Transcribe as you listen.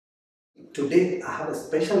Today I have a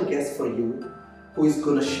special guest for you who is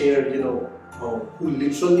going to share, who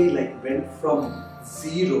literally like went from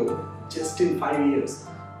zero just in 5 years.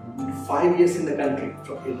 5 years in the country.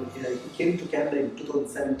 He came to Canada in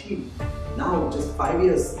 2017. Now, just 5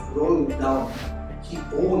 years rolling down, he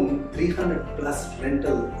owned 300 plus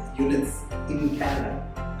rental units in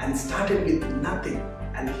Canada and started with nothing.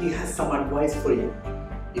 And he has some advice for you.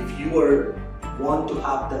 If you want to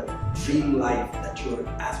have the dream life that you are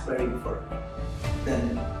aspiring for,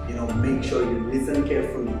 then make sure you listen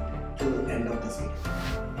carefully till the end of this video.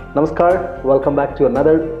 Namaskar, welcome back to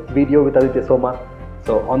another video with Aditya Soma.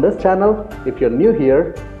 So on this channel, if you're new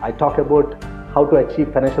here, I talk about how to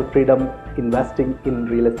achieve financial freedom investing in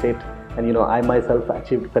real estate. And I myself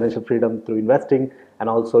achieved financial freedom through investing. And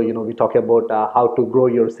also, we talk about how to grow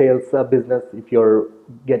your sales business if you're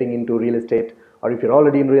getting into real estate, or if you're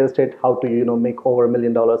already in real estate, how to make over $1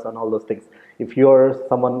 million and all those things. If you're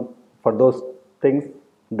someone for those things,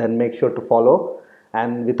 then make sure to follow.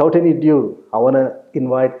 And without any ado, I want to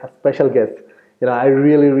invite a special guest. I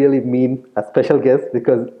really mean a special guest,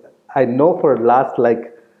 because I know for last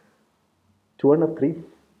like 3 and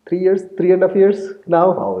a half years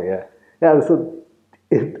now. Oh yeah. Yeah. So,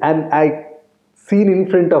 and I seen in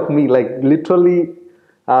front of me, like literally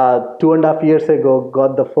 2.5 years ago,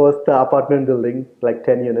 got the first apartment building, like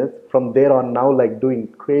 10 units. From there on now, like doing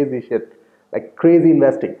crazy shit, like crazy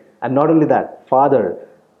investing. And not only that, father,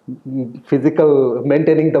 physical,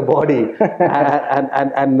 maintaining the body,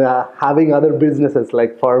 and having other businesses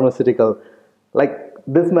like pharmaceutical. Like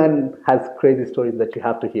this man has crazy stories that you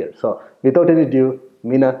have to hear. So without any ado,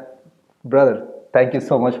 Mina, brother, thank you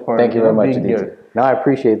so much for thank you very much, being here. No, I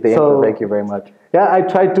appreciate the intro. Thank you very much. Yeah, I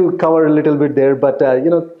tried to cover a little bit there, but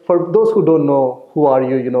for those who don't know, who are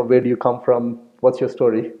you? Where do you come from? What's your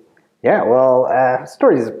story? Yeah, well,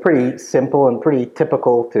 story is pretty simple and pretty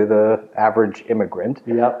typical to the average immigrant.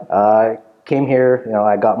 Yeah. Came here,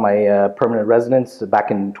 I got my permanent residence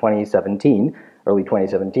back in 2017, early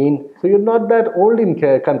 2017. So you're not that old in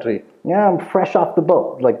country. Yeah, I'm fresh off the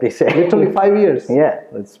boat, like they say. Literally 5 years. Yeah,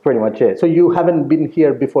 that's pretty much it. So you haven't been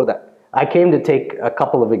here before that? I came to take a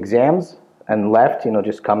couple of exams and left,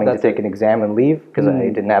 just coming to take an exam and leave, because I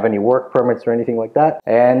didn't have any work permits or anything like that.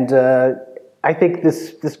 And I think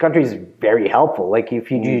this country is very helpful. Like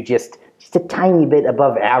if you do just a tiny bit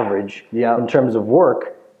above average in terms of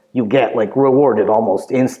work, you get like rewarded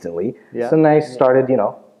almost instantly. Yeah. So then I started,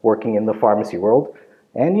 working in the pharmacy world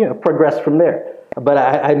and, progressed from there. But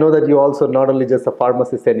I know that you're also not only just a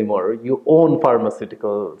pharmacist anymore, you own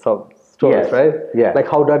pharmaceutical stores, right? Yeah. Like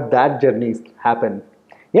how did that journey happen?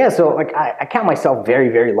 Yeah, so like I count myself very,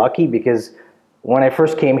 very lucky, because when I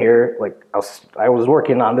first came here, like I was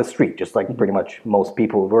working on the street, just like pretty much most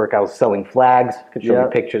people would work. I was selling flags. Could show you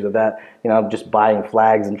pictures of that. Just buying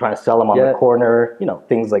flags and trying to sell them on the corner.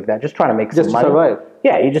 Things like that. Just trying to make some money. Just to survive.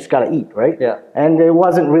 Yeah, you just gotta eat, right? Yeah. And it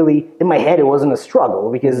wasn't really in my head. It wasn't a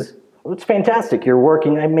struggle, because it's fantastic. You're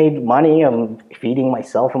working. I made money. I'm feeding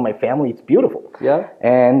myself and my family. It's beautiful. Yeah.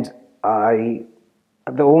 And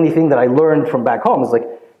the only thing that I learned from back home is like,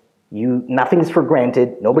 nothing's for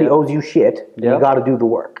granted. Nobody owes you shit. You got to do the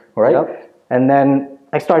work, right? Yep. And then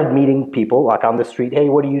I started meeting people like on the street. Hey,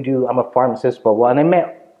 what do you do? I'm a pharmacist, blah, blah. And I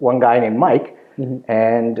met one guy named Mike,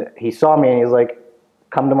 and he saw me and he's like,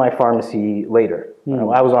 come to my pharmacy later.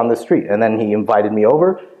 I was on the street, and then he invited me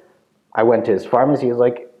over. I went to his pharmacy. He was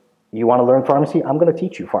like, you want to learn pharmacy? I'm going to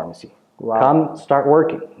teach you pharmacy. Wow. Come start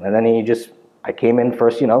working. And then I came in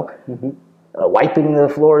first, wiping the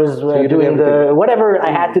floors, doing whatever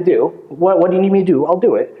I had to do. What do you need me to do? I'll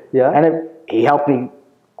do it. Yeah. And he helped me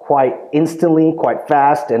quite instantly, quite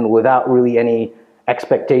fast, and without really any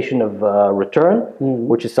expectation of return,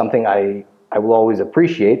 which is something I will always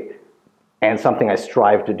appreciate, and something I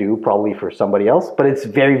strive to do probably for somebody else. But it's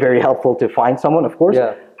very, very helpful to find someone, of course.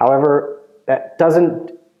 Yeah. However, that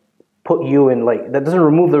doesn't put you in that doesn't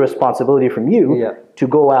remove the responsibility from you to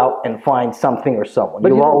go out and find something or someone. But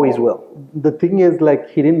you always will. The thing is, like,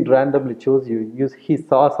 he didn't randomly choose you. He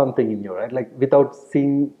saw something in you, right? Like without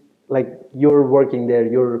seeing, like you're working there,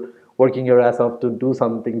 you're working your ass off to do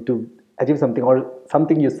something, to achieve something, or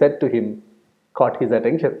something you said to him caught his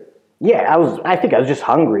attention. Yeah, I think I was just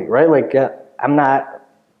hungry, right? Like I'm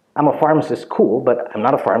a pharmacist, cool, but I'm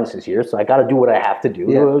not a pharmacist here, so I got to do what I have to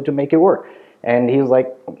do to make it work. And he was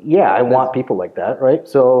like, yeah, I want people like that, right?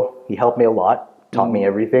 So he helped me a lot, taught me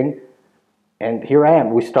everything. And here I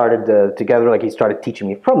am. We started together, like he started teaching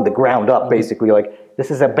me from the ground up, basically. Like, this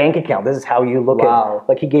is a bank account. This is how you look at,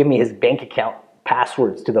 like he gave me his bank account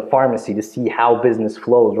passwords to the pharmacy to see how business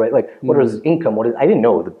flows, right? Like, what is income? I didn't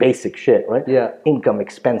know the basic shit, right? Yeah. Income,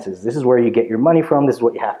 expenses. This is where you get your money from. This is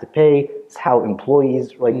what you have to pay. It's how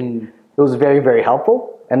employees, like, it was very, very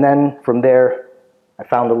helpful. And then from there, I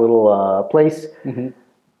found a little place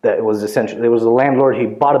that it was essentially, there was a landlord, he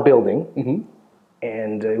bought a building,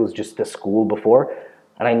 and it was just a school before.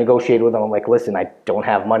 And I negotiated with him, I'm like, listen, I don't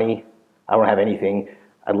have money, I don't have anything.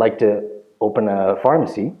 I'd like to open a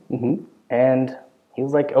pharmacy. And he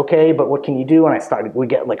was like, okay, but what can you do? And we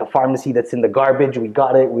get like a pharmacy that's in the garbage. We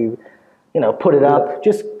got it, we, put it up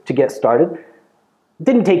just to get started.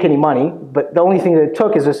 Didn't take any money, but the only thing that it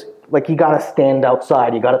took is just like, you got to stand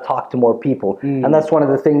outside, you got to talk to more people. And that's one of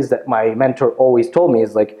the things that my mentor always told me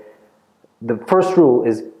is like, the first rule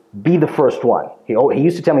is be the first one. He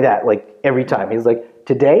used to tell me that like every time. He's like,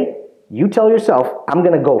 today, you tell yourself, I'm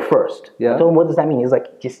going to go first. I told him, what does that mean? He's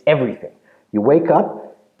like, just everything. You wake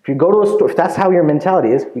up, if you go to a store, if that's how your mentality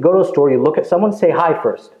is, you go to a store, you look at someone, say hi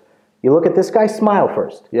first. You look at this guy, smile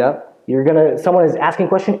first. Someone is asking a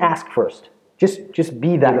question, ask first. Just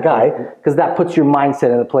be that guy, because that puts your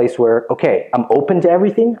mindset in a place where, okay, I'm open to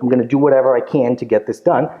everything. I'm going to do whatever I can to get this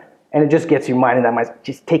done. And it just gets your mind in that mindset.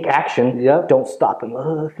 Just take action. Don't stop and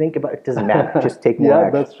think about it. It doesn't matter. Just take more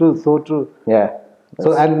action. That's true. So true.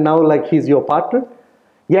 So, and now like he's your partner?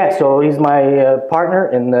 Yeah, so he's my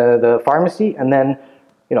partner in the pharmacy. And then,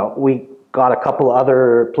 we got a couple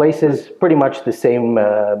other places, pretty much the same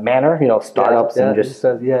manner, startups and just...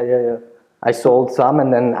 I sold some,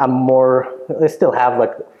 and then I still have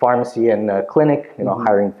like pharmacy and clinic,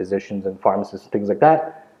 hiring physicians and pharmacists and things like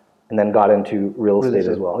that, and then got into real estate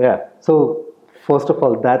as well. So first of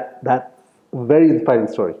all, that's very inspiring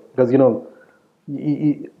story, because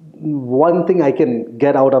one thing I can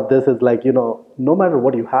get out of this is like, no matter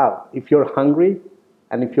what you have, if you're hungry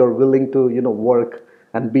and if you're willing to, work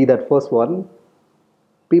and be that first one,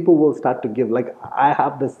 people will start to give. Like, I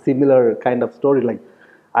have this similar kind of story. Like,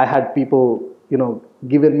 I had people,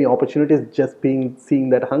 given me opportunities just seeing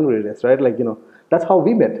that hungriness, right? Like, that's how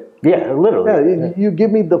we met. Yeah, literally. You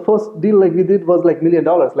give me the first deal like we did was like $1 million.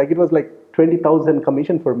 Like, it was like 20,000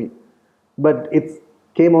 commission for me. But it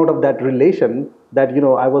came out of that relation that,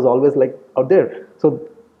 I was always like out there. So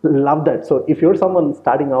love that. So if you're someone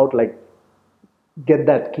starting out, like, get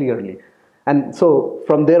that clearly. And so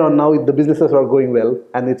from there on now, the businesses are going well,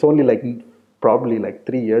 and it's only like probably like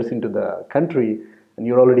 3 years into the country, and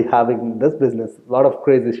you're already having this business, a lot of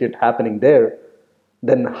crazy shit happening there.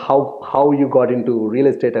 Then how you got into real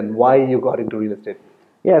estate and why you got into real estate?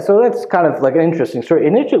 Yeah, so that's kind of like an interesting story.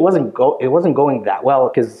 Initially, it wasn't going that well,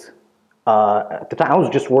 because at the time I was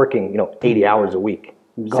just working, 80 hours a week,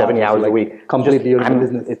 70 hours a week. Completely your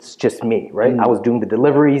business. It's just me, right? I was doing the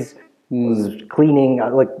deliveries, was cleaning,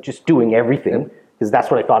 like just doing everything, because that's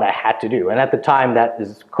what I thought I had to do. And at the time, that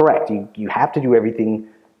is correct. You have to do everything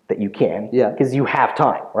that you can, because you have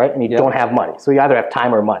time, right? And you don't have money. So you either have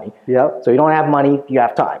time or money. So you don't have money, you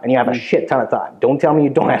have time, and you have a shit ton of time. Don't tell me you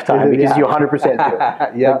don't have time, because you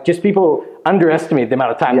 100% do. Like, just people underestimate the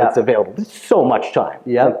amount of time that's available. There's so much time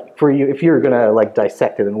like, for you if you're gonna like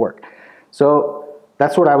dissect it and work. So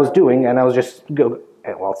that's what I was doing, and I was just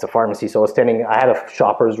well, it's a pharmacy, so I had a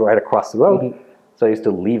Shoppers right across the road. So I used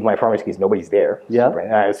to leave my pharmacy because nobody's there.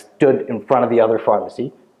 And I stood in front of the other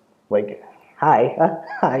pharmacy, like, hi,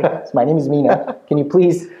 my name is Mina. Can you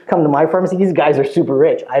please come to my pharmacy? These guys are super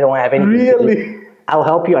rich. I don't have anything. Really? I'll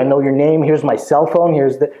help you. I know your name. Here's my cell phone.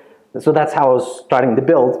 So that's how I was starting to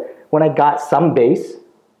build. When I got some base,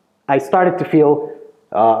 I started to feel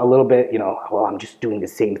a little bit, well, I'm just doing the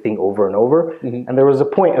same thing over and over. And there was a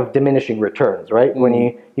point of diminishing returns, right? When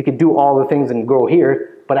you could do all the things and grow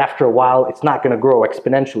here, but after a while, it's not going to grow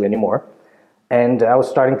exponentially anymore. And I was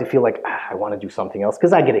starting to feel like, I want to do something else,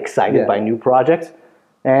 because I get excited by new projects.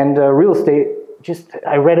 And real estate,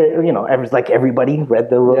 I read it, it was like everybody read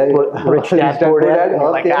the Rich Dad Poor Dad. And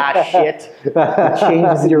you're like, shit, it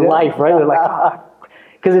changes your life, right? They're like,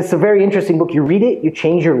 because it's a very interesting book. You read it, you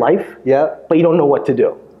change your life, but you don't know what to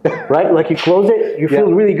do, right? Like, you close it, you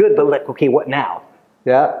feel really good, but like, okay, what now?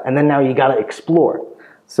 And then now you got to explore.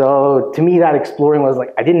 So to me, that exploring was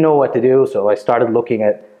like, I didn't know what to do, so I started looking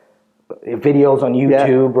at videos on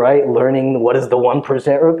YouTube, right? Learning what is the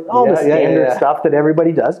 1%, or all the standard stuff that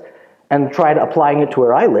everybody does, and tried applying it to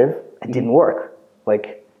where I live. It didn't work.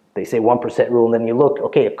 Like, they say 1% rule, and then you look,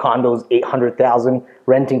 okay, a condo's $800,000,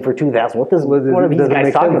 renting for $2,000. What are these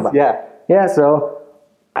guys talking about? So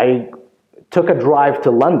I took a drive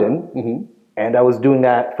to London, and I was doing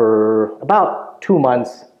that for about 2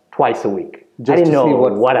 months, twice a week. I didn't know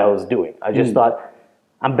what I was doing. I just thought,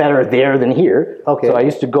 I'm better there than here. So I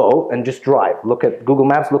used to go and just drive, look at Google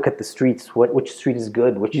Maps, look at the streets, which street is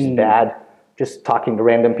good, which is bad, just talking to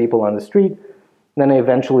random people on the street. And then I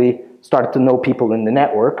eventually started to know people in the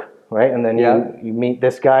network, right? And then you meet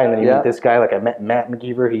this guy, and then you meet this guy. Like I met Matt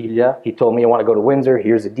McGeever. He told me, I want to go to Windsor.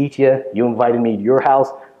 Here's Aditya. You invited me to your house.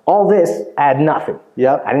 All this, I had nothing.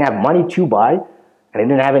 I didn't have money to buy. And I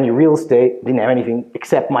didn't have any real estate, didn't have anything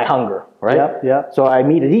except my hunger, right? So I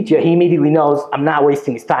meet Aditya, he immediately knows I'm not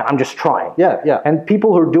wasting his time, I'm just trying. And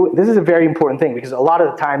people who are doing, this is a very important thing, because a lot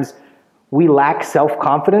of the times we lack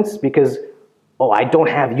self-confidence because, oh, I don't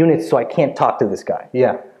have units, so I can't talk to this guy.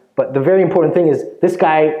 But the very important thing is, this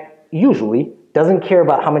guy usually doesn't care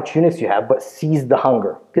about how much units you have, but sees the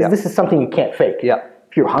hunger. Because this is something you can't fake.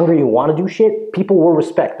 If you're hungry, you want to do shit, people will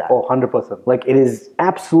respect that. Oh, 100%. Like, it is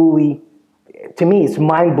absolutely... To me, it's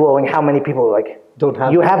mind-blowing how many people are like,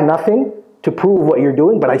 you have nothing to prove what you're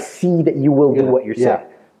doing, but I see that you will do what you're saying.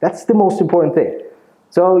 That's the most important thing.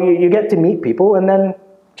 So you get to meet people, and then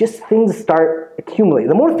just things start accumulating.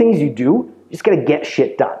 The more things you do, you just got to get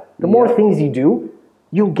shit done. The more things you do,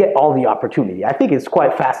 you get all the opportunity. I think it's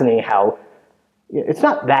quite fascinating how it's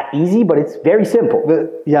not that easy, but it's very simple.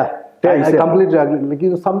 Very simple. I completely agree.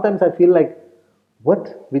 Like, sometimes I feel like,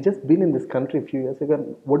 what? We just been in this country a few years ago.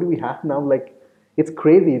 What do we have now? Like, it's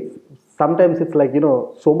crazy. Sometimes it's like,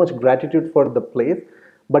 so much gratitude for the place.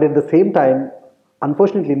 But at the same time,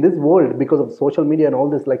 unfortunately, in this world, because of social media and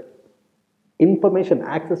all this, like, information,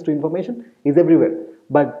 access to information is everywhere.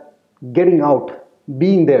 But getting out,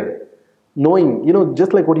 being there, knowing,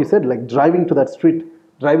 just like what you said, like driving to that street,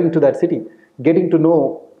 driving to that city, getting to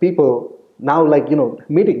know people now, like,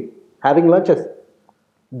 meeting, having lunches.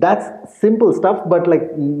 That's simple stuff, but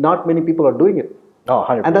like not many people are doing it. Oh,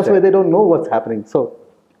 100%. And that's why they don't know what's happening. So,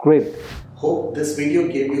 great. Hope this video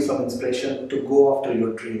gave you some inspiration to go after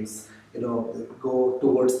your dreams. Go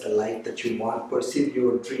towards the life that you want, pursue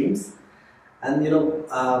your dreams. And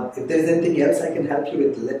if there's anything else I can help you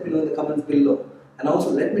with, let me know in the comments below. And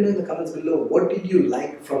also let me know in the comments below, what did you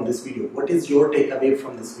like from this video? What is your takeaway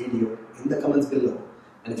from this video in the comments below?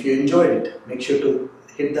 And if you enjoyed it, make sure to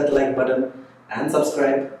hit that like button and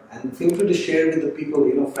subscribe, and feel free to share with the people,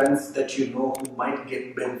 friends that you know who might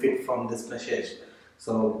get benefit from this message.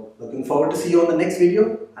 So looking forward to see you on the next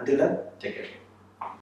video. Until then, take care.